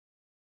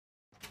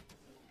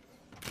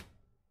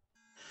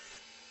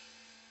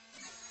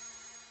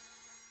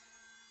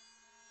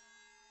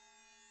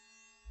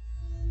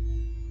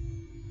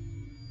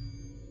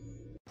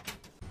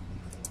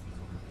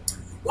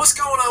What's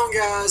going on,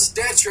 guys?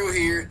 Detro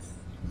here.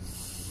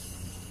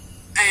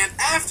 And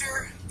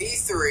after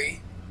E3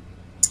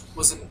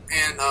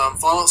 and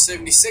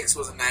Fallout76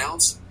 was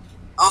announced,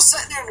 I was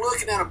sitting there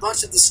looking at a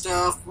bunch of the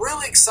stuff,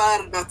 really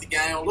excited about the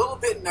game, a little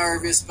bit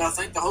nervous, but I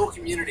think the whole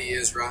community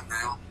is right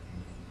now.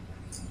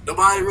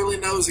 Nobody really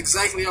knows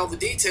exactly all the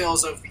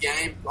details of the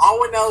game.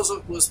 All we know is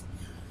it was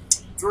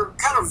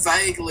kind of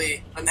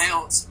vaguely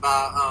announced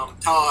by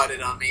Todd at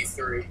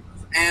E3.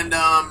 And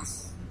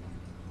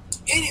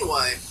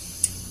anyway,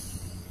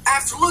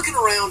 after looking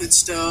around at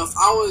stuff,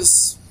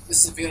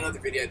 this is another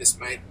video I just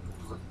made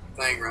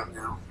thing right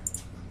now.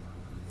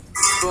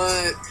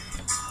 But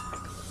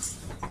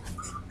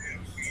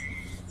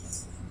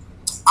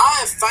I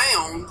have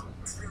found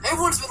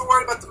everyone's been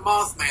worried about the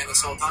Mothman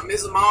this whole time.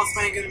 Is the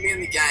Mothman going to be in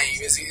the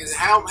game?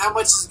 How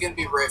much is it going to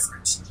be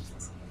referenced?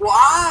 Well,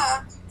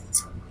 I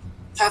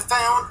have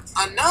found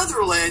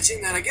another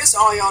legend that I guess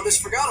all y'all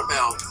just forgot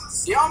about.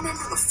 Do y'all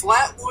remember the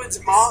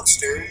Flatwoods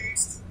monster?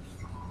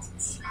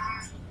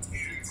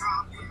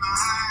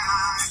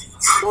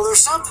 Well,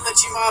 there's something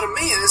that you might have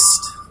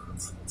missed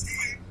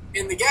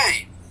in the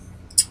game.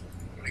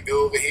 I'm going to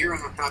go over here.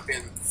 I'm going to type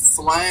in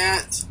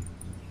Flatwoods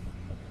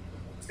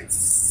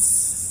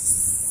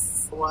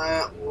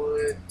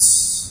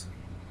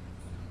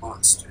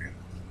monster.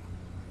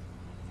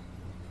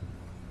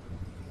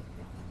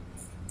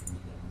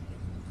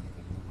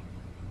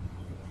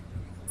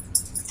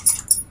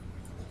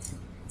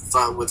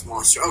 Flatwoods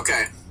monster.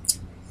 Okay.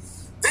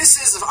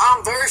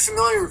 I'm very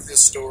familiar with this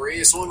story.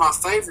 It's one of my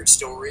favorite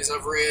stories.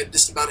 I've read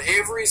just about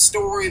every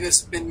story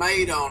that's been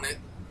made on it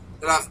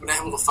that I've been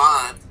able to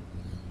find.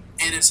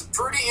 And it's a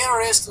pretty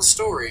interesting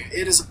story.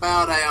 It is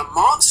about a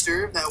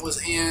monster that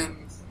was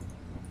in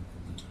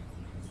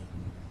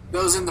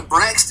the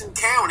Braxton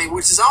County,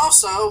 which is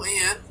also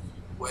in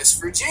West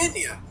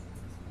Virginia.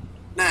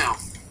 Now,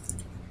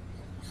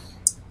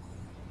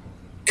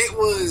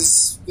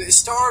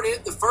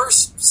 the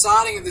first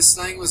sighting of this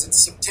thing was in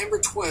September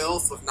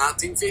 12th of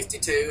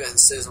 1952, as it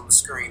says on the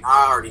screen.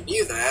 I already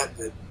knew that,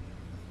 but,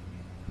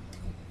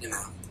 you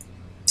know.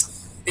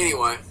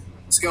 Anyway,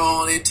 let's go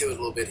on into it a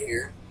little bit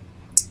here.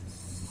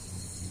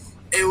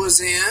 It was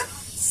in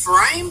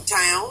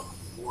Frametown,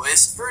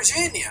 West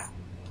Virginia,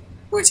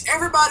 which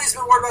everybody's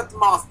been worried about the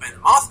Mothman.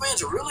 The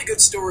Mothman's a really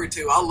good story,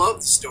 too. I love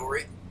the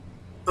story.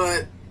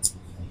 But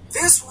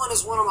this one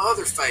is one of my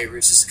other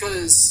favorites, just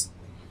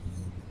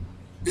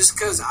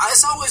because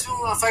it's always been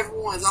one of my favorite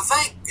ones. I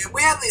think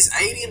we had these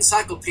 80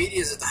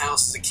 encyclopedias at the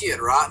house as a kid,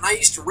 right? And I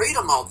used to read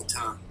them all the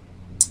time.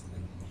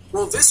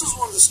 Well, this was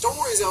one of the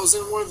stories that was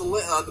in one of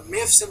the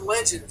Myths and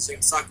Legends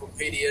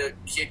Encyclopedia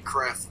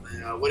Kidcraft,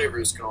 whatever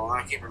it was called.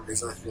 I can't remember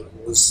exactly what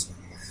it was.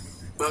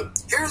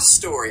 But here's the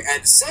story.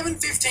 At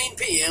 7:15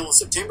 p.m. on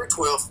September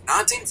 12th,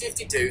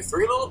 1952,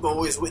 three little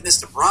boys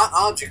witnessed a bright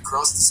object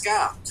across the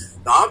sky.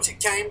 The object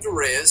came to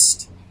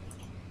rest.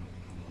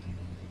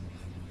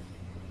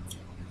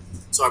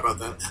 Sorry about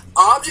that. The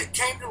object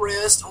came to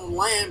rest on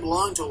land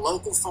belonging to a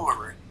local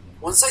farmer.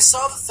 Once they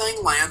saw the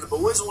thing land, the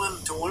boys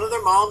went to one of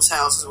their mom's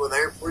houses where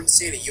they reported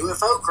seeing a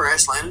UFO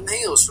crash land in the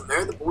hills. From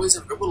there, the boys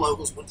and a group of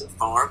locals went to the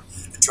farm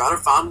to try to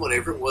find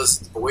whatever it was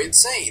the boy had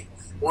seen.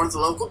 One of the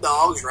local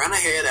dogs ran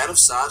ahead out of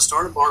sight,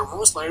 started barking.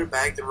 Moments later,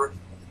 the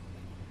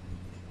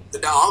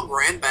dog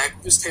ran back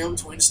with his tail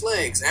between his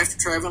legs. After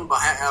traveling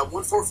about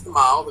 1/4 of the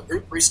mile, the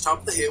group reached the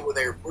top of the hill where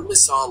they reportedly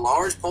saw a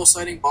large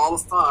pulsating ball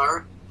of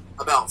fire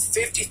about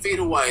 50 feet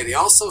away. They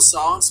also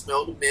saw and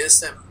smelled a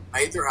mist that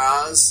made their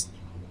eyes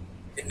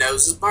and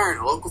noses burn.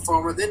 A local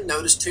farmer then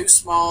noticed two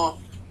small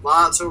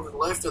lights over the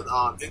left of the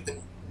object,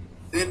 and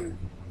then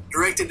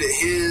directed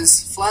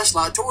his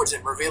flashlight towards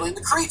him, revealing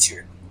the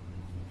creature,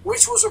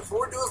 which was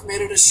reported to have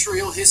emitted a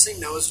shrill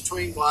hissing noise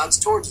between glides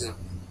towards them,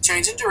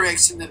 changing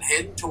direction and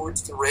heading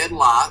towards the red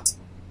light.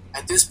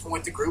 At this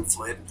point, the group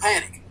fled in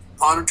panic.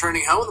 Upon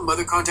returning home, the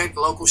mother contacted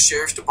the local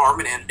sheriff's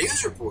department and a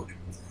news reporter.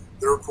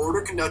 The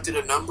reporter conducted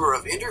a number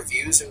of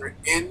interviews and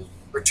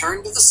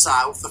returned to the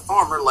site with the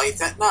farmer late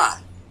that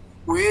night,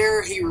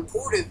 where he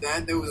reported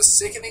that there was a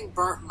sickening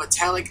burnt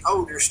metallic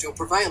odor still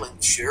prevailing.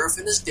 The sheriff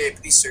and his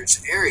deputy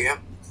searched the area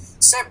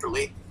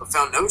separately, but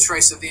found no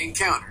trace of the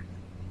encounter.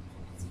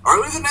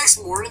 Early the next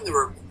morning, the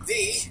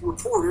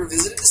reporter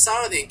visited the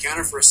site of the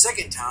encounter for a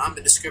second time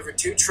and discovered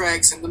two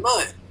tracks in the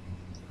mud,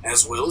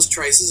 as well as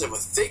traces of a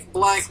thick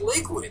black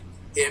liquid.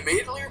 He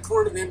immediately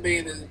reported them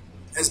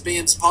as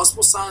being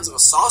possible signs of a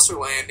saucer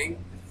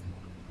landing,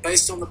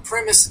 based on the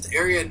premise that the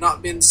area had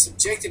not been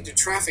subjected to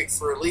traffic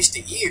for at least a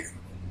year.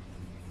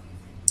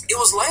 It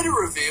was later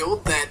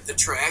revealed that the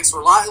tracks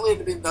were likely to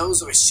have been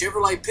those of a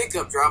Chevrolet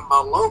pickup driven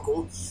by a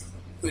local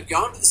who had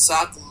gone to the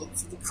site to look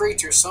for the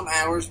creature some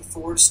hours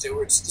before the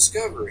steward's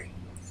discovery.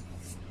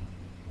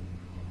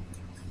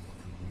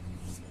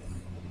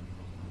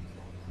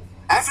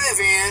 After the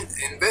event,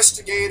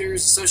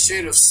 investigators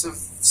associated with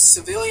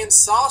civilian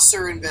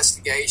saucer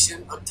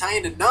investigation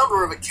obtained a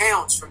number of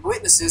accounts from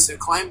witnesses who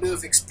claimed to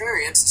have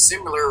experienced a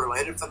similar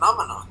related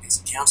phenomenon. These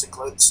accounts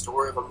include the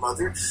story of a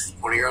mother,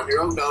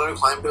 20-year-old daughter, who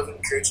claimed to have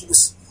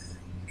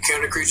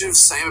encountered a creature of the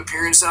same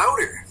appearance and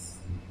odor.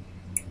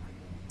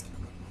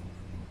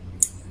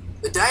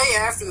 The day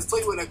after the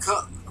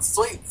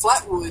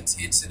Flatwoods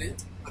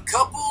incident, a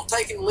couple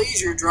taking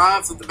leisure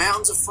drive through the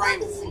mountains of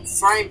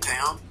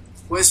Frametown,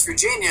 West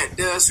Virginia at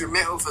dusk were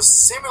met with a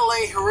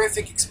similarly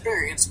horrific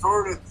experience.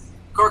 The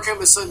car came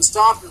to a sudden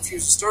stop and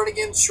refused to start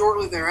again.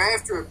 Shortly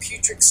thereafter, a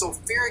putrid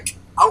sulfuric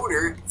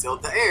odor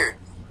filled the air.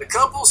 The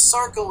couple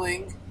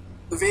circling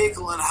the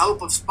vehicle in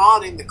hope of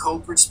spotting the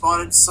culprit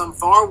spotted some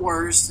far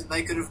worse than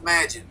they could have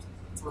imagined.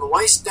 From the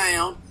waist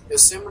down, it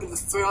was similar to the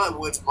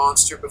Flatwoods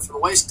monster, but from the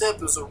waist up,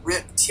 it was a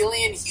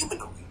reptilian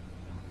humanoid.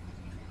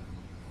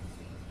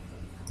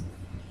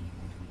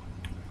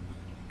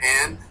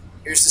 And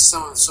here's just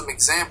some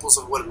examples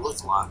of what it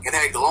looked like. It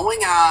had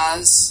glowing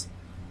eyes,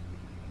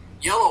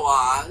 yellow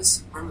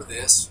eyes. Remember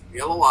this,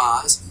 yellow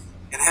eyes.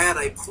 It had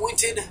a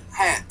pointed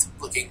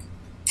hat-looking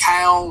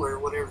cowl or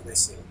whatever they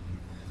said.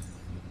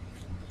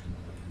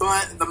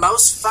 But the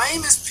most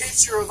famous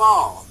picture of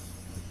all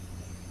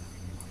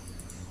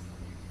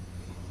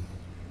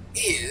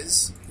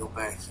is, go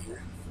back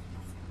here,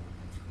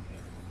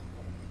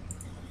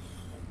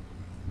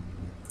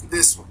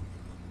 this one.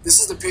 This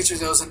is the picture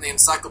that was in the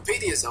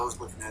encyclopedias I was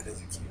looking at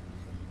as a kid.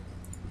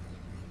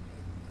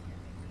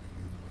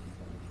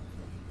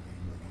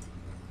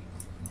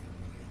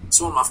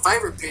 It's one of my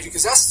favorite pictures,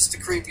 because that's just the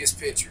creepiest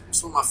picture.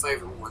 It's one of my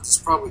favorite ones. It's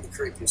probably the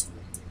creepiest one.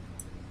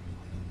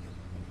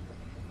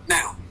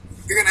 Now,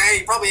 you're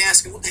probably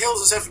asking, what the hell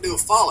does this have to do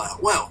with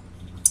Fallout? Well,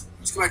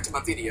 let's go back to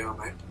my video,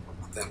 man.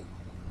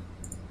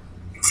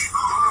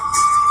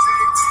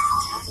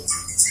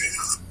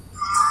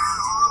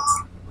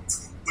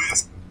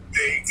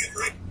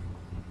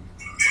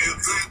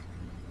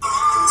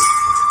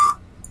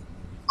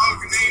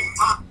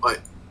 Wait.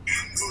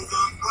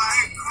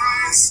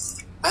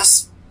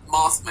 That's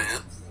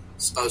Mothman.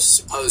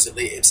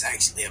 Supposedly, it's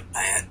actually a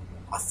bat,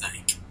 I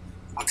think.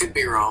 I could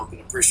be wrong, but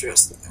I'm pretty sure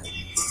it's the bat.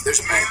 There's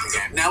a bat in the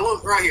game. Now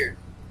look, right here.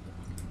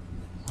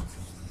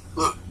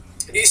 Look.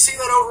 Do you see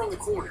that over in the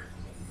corner?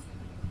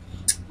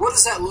 What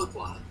does that look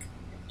like?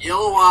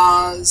 Yellow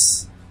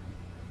eyes,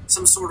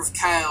 some sort of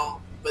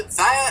cow, but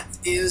that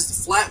is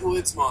the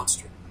Flatwoods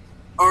monster.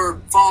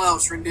 Or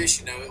Fallout's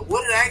rendition of it.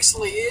 What it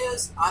actually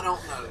is, I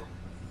don't know.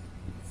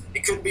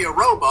 It could be a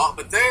robot,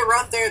 but there,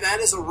 right there, that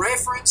is a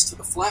reference to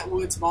the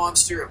Flatwoods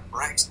monster of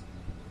Braxton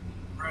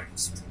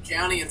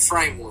County and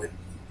Framewood.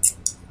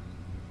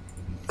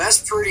 That's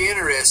pretty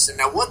interesting.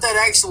 Now, what that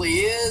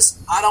actually is,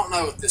 I don't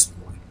know at this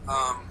point.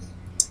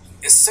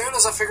 As soon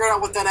as I figure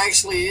out what that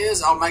actually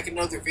is, I'll make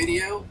another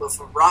video. But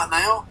for right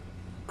now,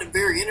 it's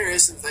very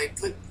interesting that they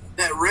put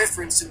that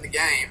reference in the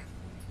game.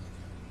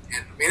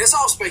 And I mean, it's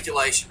all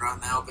speculation right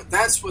now, but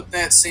that's what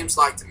that seems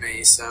like to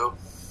me. So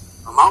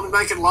I'll be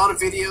making a lot of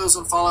videos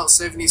on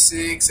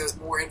Fallout76 as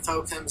more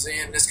info comes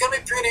in. It's going to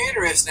be pretty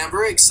interesting. I'm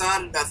very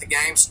excited about the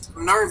game.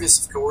 I'm nervous,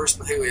 of course,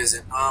 but who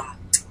isn't? I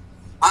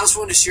just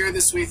wanted to share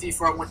this with you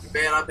before I went to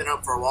bed. I've been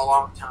up for a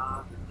long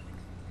time.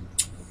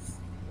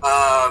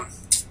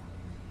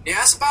 Yeah,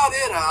 that's about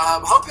it.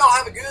 Hope y'all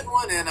have a good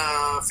one, and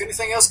if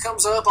anything else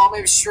comes up, I'll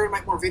maybe sure to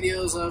make more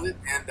videos of it,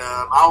 and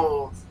I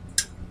will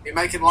be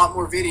making a lot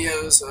more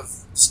videos of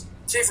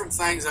different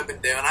things I've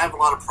been doing. I have a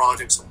lot of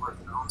projects I'm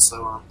working on,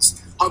 so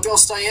hope y'all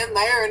stay in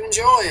there and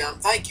enjoy.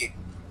 Thank you.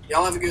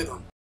 Y'all have a good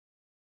one.